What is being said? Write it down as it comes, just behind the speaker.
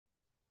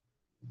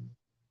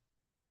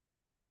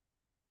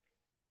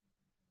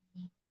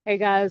Hey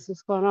guys,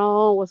 what's going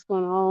on? What's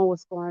going on?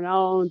 What's going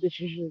on? This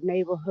is your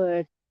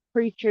neighborhood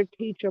preacher,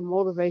 teacher,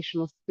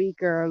 motivational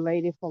speaker,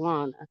 Lady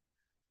Felana.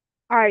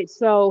 All right,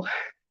 so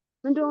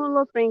been doing a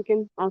little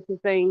thinking on some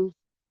things.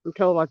 I'm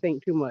told I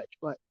think too much,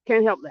 but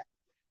can't help that.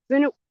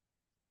 Then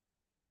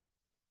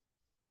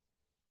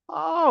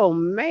oh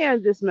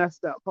man, this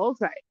messed up. Hold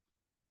tight.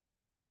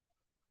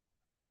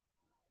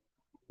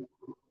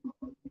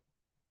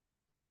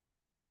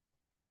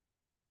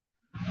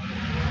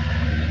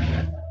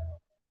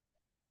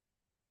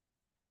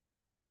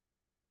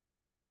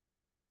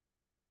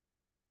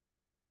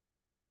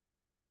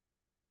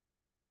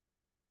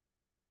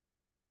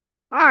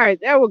 All right,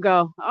 there we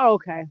go.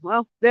 Okay,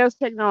 well, there's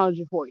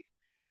technology for you.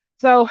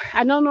 So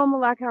I know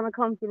normally I kind of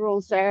come through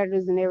on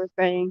Saturdays and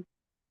everything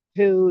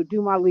to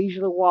do my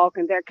leisurely walk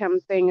and that kind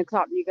of thing and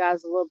talk to you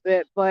guys a little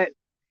bit, but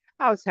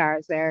I was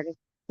tired Saturday,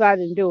 so I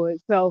didn't do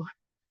it. So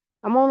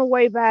I'm on the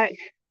way back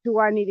to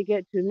where I need to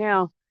get to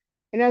now.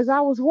 And as I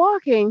was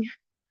walking,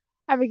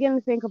 I began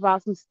to think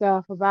about some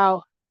stuff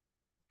about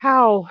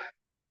how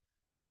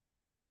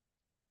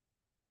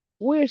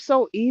we're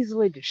so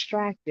easily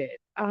distracted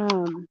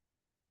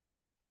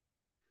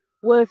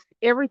with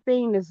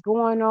everything that's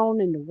going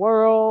on in the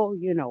world,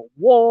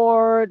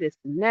 war, this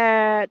and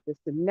that,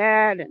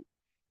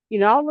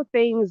 and all the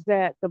things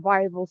that the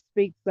Bible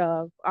speaks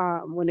of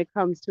when it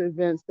comes to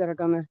events that are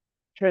going to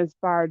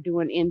transpire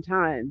during end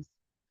times.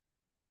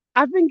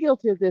 I've been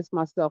guilty of this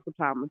myself a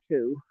time or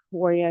two,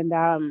 where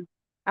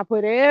I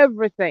put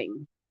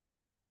everything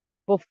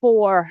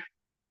before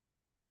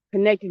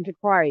connecting to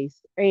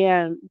Christ,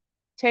 and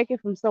take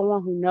it from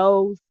someone who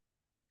knows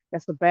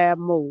that's a bad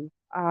move.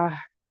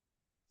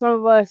 Some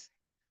of us,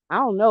 I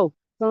don't know,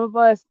 some of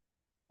us,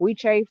 we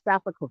chase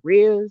after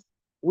careers,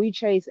 we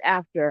chase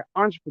after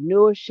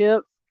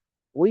entrepreneurship,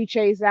 we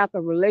chase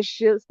after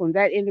relationships when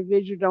that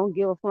individual don't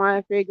give a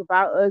flying fig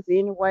about us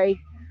anyway.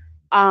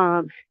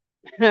 Um,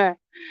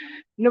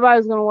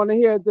 Nobody's gonna want to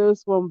hear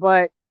this one,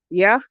 but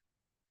yeah,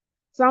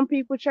 some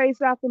people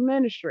chase after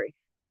ministry,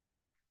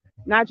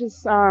 not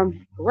just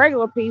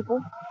regular people.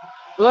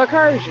 Look,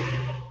 Hershey.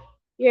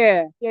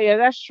 Yeah,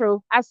 that's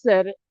true. I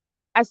said it.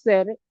 I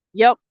said it.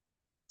 Yep.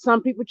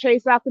 Some people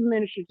chase after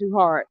ministry too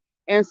hard.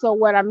 And so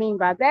what I mean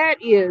by that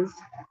is,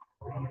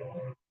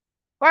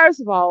 first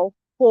of all,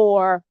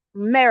 for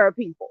married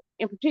people,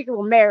 in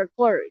particular married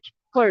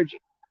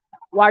clergy,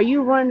 while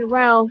you running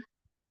around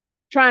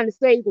trying to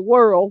save the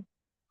world,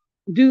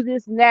 do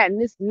this and that and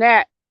this and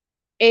that,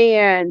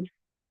 and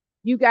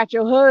you got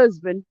your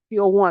husband if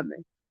you're a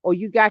woman, or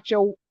you got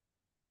your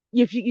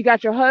if you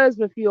got your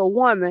husband if you're a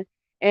woman,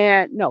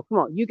 and no, come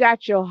on, you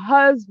got your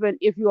husband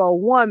if you're a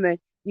woman,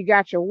 you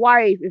got your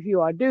wife if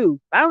you're a dude.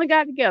 Finally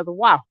got together.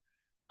 Wow.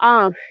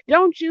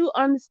 Don't you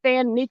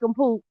understand, Nick and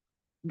Poop,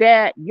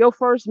 that your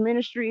first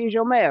ministry is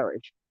your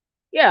marriage?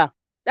 Yeah,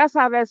 that's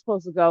how that's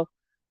supposed to go.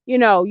 You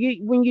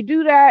when you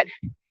do that,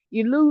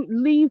 you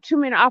leave too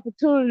many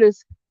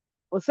opportunities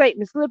for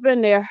Satan to slip in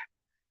there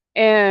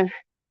and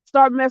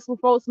start messing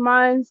with folks'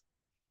 minds.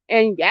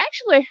 And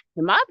actually,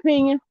 in my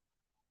opinion,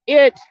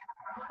 it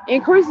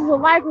increases the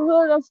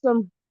likelihood of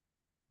some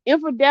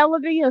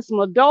infidelity and some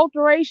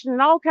adulteration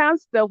and all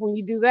kinds of stuff when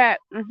you do that.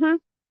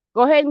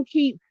 Go ahead and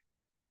keep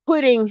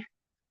putting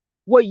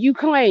what you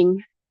claim.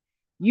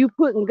 You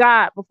putting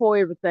God before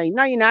everything.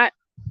 No, you're not.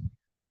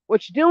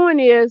 What you're doing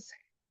is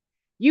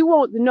you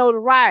want the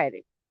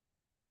notoriety.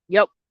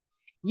 Yep.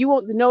 You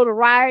want the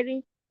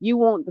notoriety. You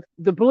want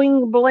the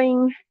bling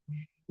bling.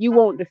 You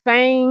want the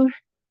fame.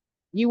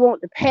 You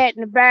want the pat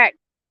in the back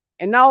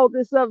and all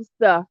this other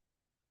stuff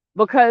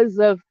because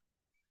of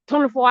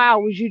 24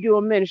 hours you do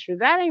a ministry.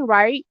 That ain't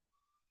right.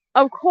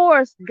 Of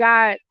course,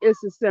 God is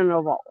the center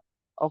of all.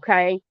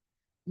 Okay.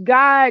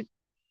 God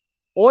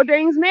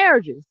ordains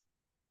marriages.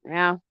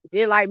 Now, if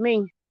you're like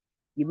me,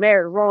 you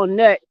married the wrong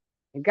nut,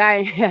 and God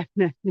ain't had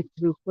nothing to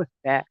do with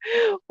that.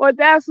 But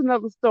that's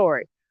another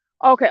story.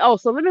 Okay. Oh,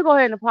 so let me go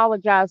ahead and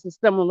apologize for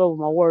stumbling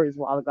over my words a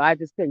while ago. I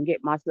just couldn't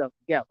get myself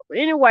together. But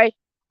anyway,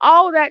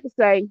 all that to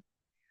say,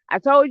 I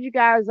told you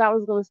guys I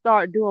was going to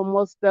start doing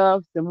more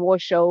stuff and more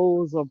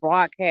shows or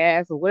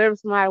broadcasts or whatever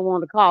somebody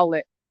wanted to call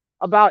it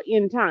about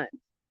end times.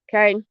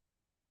 Okay.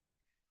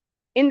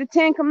 In the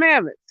Ten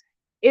Commandments,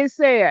 it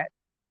said,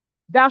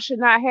 "Thou should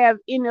not have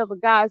any other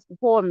gods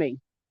before me."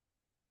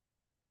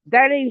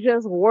 That ain't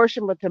just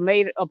worship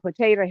a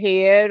potato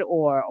head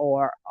or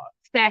a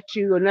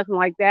statue or nothing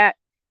like that.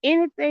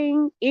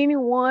 Anything,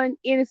 anyone,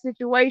 any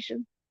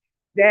situation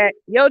that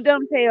your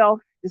dumb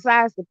tail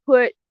decides to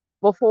put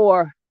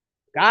before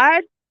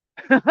God,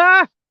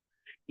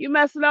 you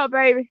messing up,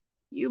 baby.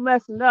 You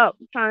messing up.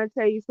 I'm trying to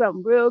tell you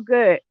something real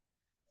good.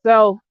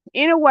 So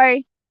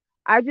anyway,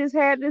 I just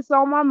had this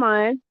on my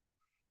mind.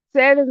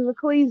 Said in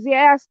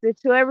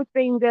Ecclesiastes, to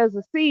everything there's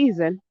a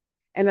season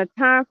and a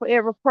time for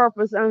every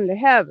purpose under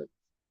heaven.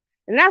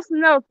 And that's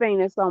another thing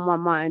that's on my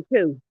mind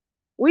too.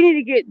 We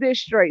need to get this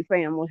straight,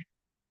 family.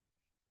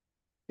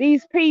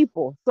 These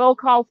people,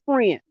 so-called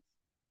friends,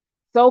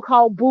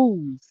 so-called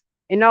booze,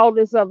 and all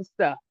this other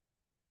stuff.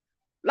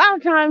 A lot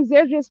of times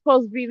they're just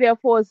supposed to be there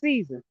for a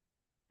season.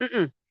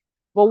 Mm-mm.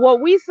 But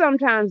what we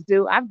sometimes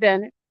do, I've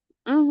done it.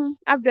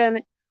 I've done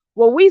it.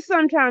 What we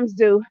sometimes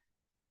do,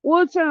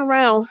 we'll turn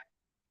around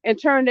and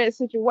turn that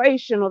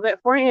situation or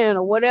that friend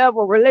or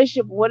whatever,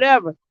 relationship or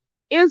whatever,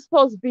 it's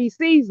supposed to be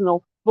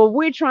seasonal, but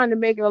we're trying to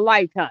make it a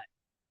lifetime.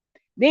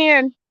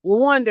 Then we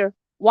wonder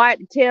why at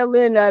the tail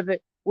end of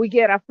it, we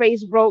get our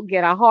face broke,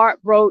 get our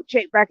heart broke,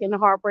 check back in the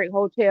heartbreak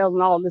hotel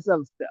and all this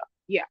other stuff.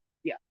 Yeah,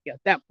 yeah,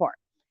 that part.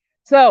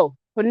 So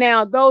for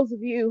now, those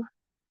of you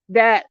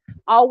that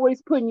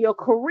always putting your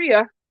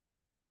career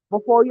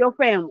before your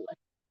family,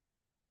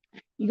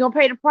 you're gonna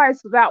pay the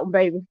price for that one,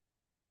 baby.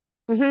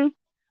 hmm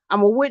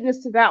I'm a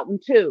witness to that one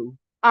too.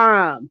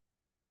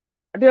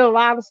 I did a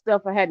lot of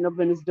stuff I had no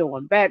business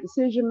doing, bad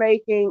decision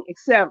making,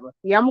 etc.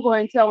 Yeah, I'm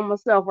going to tell on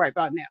myself right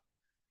about now.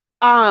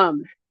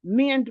 Um,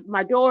 Me and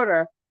my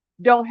daughter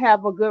don't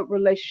have a good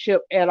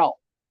relationship at all,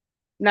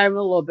 not even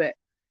a little bit.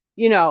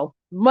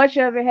 Much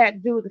of it had to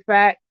do with the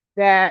fact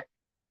that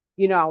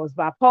I was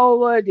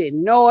bipolar,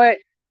 didn't know it,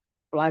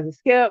 like a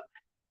skip.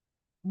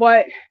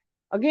 But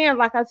again,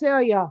 like I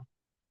tell y'all,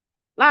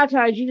 a lot of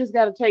times you just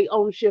got to take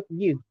ownership of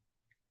you.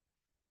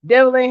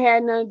 Devil ain't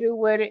had nothing to do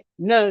with it.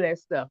 None of that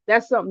stuff.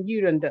 That's something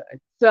you done.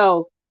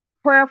 So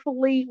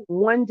prayerfully,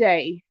 one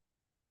day,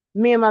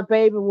 me and my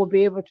baby will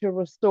be able to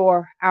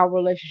restore our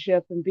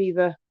relationship and be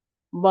the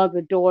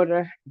mother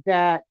daughter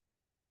that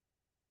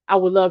I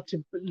would love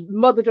to,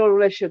 mother daughter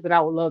relationship that I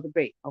would love to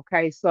be.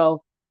 Okay,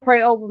 so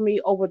pray over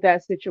me over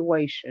that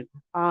situation.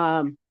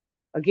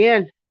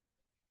 Again,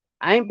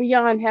 I ain't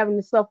beyond having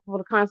to suffer for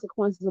the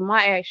consequences of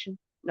my action.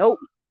 Nope.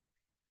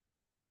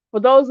 For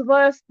those of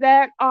us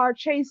that are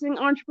chasing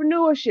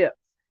entrepreneurship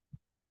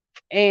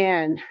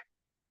and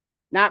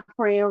not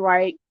praying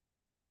right,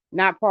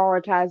 not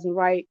prioritizing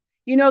right,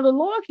 the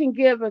Lord can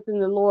give it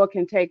and the Lord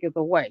can take it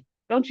away.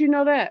 Don't you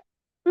know that?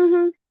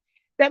 hmm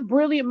That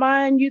brilliant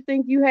mind you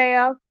think you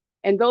have,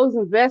 and those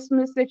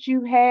investments that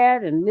you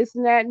had, and this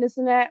and that, and this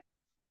and that,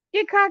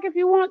 get cocky if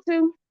you want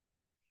to,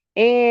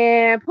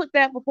 and put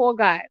that before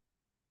God.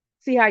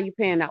 See how you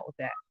pan out with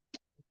that.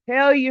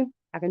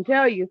 I can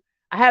tell you,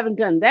 I haven't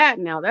done that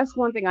now. That's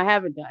one thing I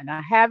haven't done.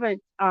 I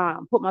haven't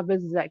put my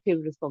business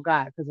activities for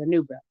God because I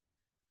knew better.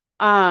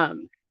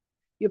 Um,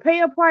 you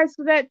pay a price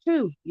for that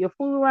too. You'll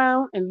fool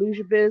around and lose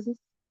your business.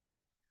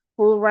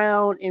 Fool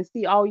around and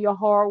see all your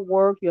hard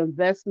work, your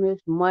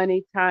investments,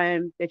 money,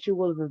 time that you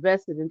will have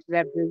invested into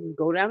that business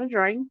go down the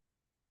drain.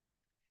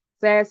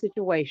 Sad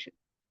situation.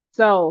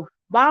 So,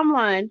 bottom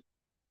line,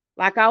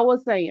 like I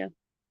was saying,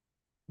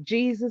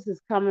 Jesus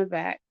is coming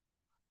back.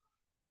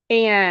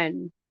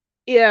 And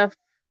if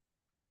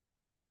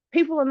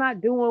people are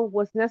not doing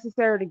what's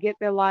necessary to get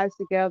their lives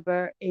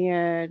together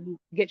and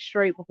get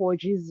straight before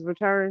Jesus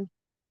returns,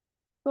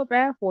 I feel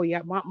bad for you.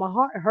 My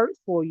heart hurts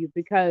for you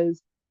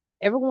because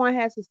everyone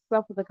has to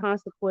suffer the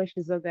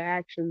consequences of their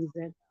actions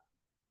and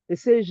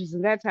decisions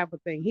and that type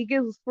of thing. He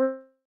gives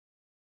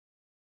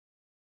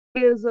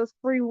us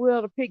free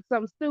will to pick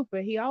something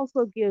stupid. He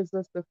also gives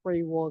us the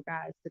free will,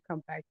 guys, to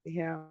come back to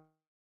him.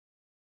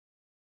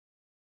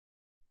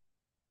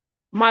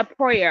 My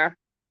prayer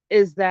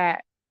is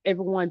that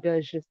everyone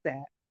does just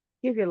that.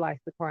 Give your life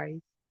to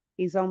Christ.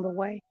 He's on the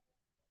way.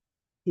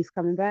 He's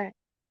coming back.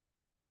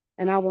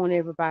 And I want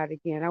everybody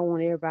again. I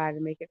want everybody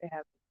to make it to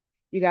heaven.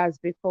 You guys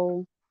be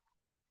cool.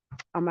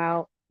 I'm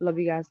out. Love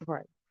you guys to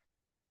Christ.